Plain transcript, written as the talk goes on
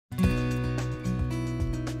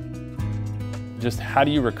just how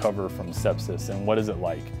do you recover from sepsis and what is it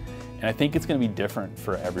like? And I think it's going to be different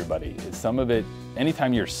for everybody. Some of it,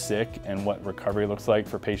 anytime you're sick and what recovery looks like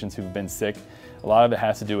for patients who've been sick, a lot of it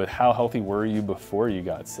has to do with how healthy were you before you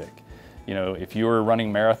got sick. You know, if you were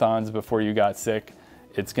running marathons before you got sick,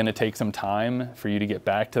 it's going to take some time for you to get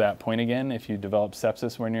back to that point again if you develop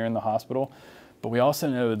sepsis when you're in the hospital. But we also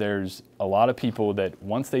know there's a lot of people that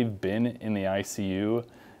once they've been in the ICU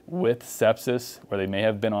with sepsis, where they may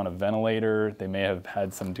have been on a ventilator, they may have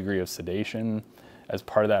had some degree of sedation as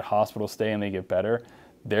part of that hospital stay and they get better,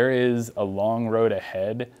 there is a long road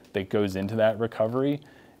ahead that goes into that recovery.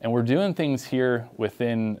 And we're doing things here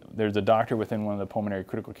there's a doctor within one of the pulmonary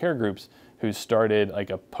critical care groups who started like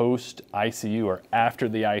a post-ICU or after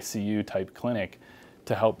the ICU type clinic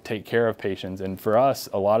to help take care of patients. And for us,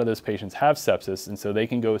 a lot of those patients have sepsis, and so they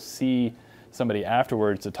can go see somebody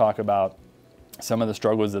afterwards to talk about some of the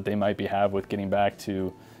struggles that they might have with getting back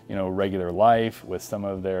to, you know, regular life, with some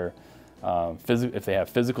of their, if they have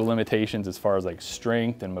physical limitations as far as like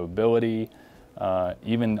strength and mobility,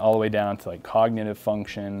 even all the way down to like cognitive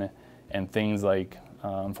function and things like,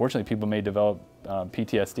 unfortunately, people may develop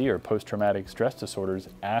PTSD or post-traumatic stress disorders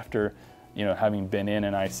after, you know, having been in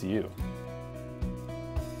an ICU.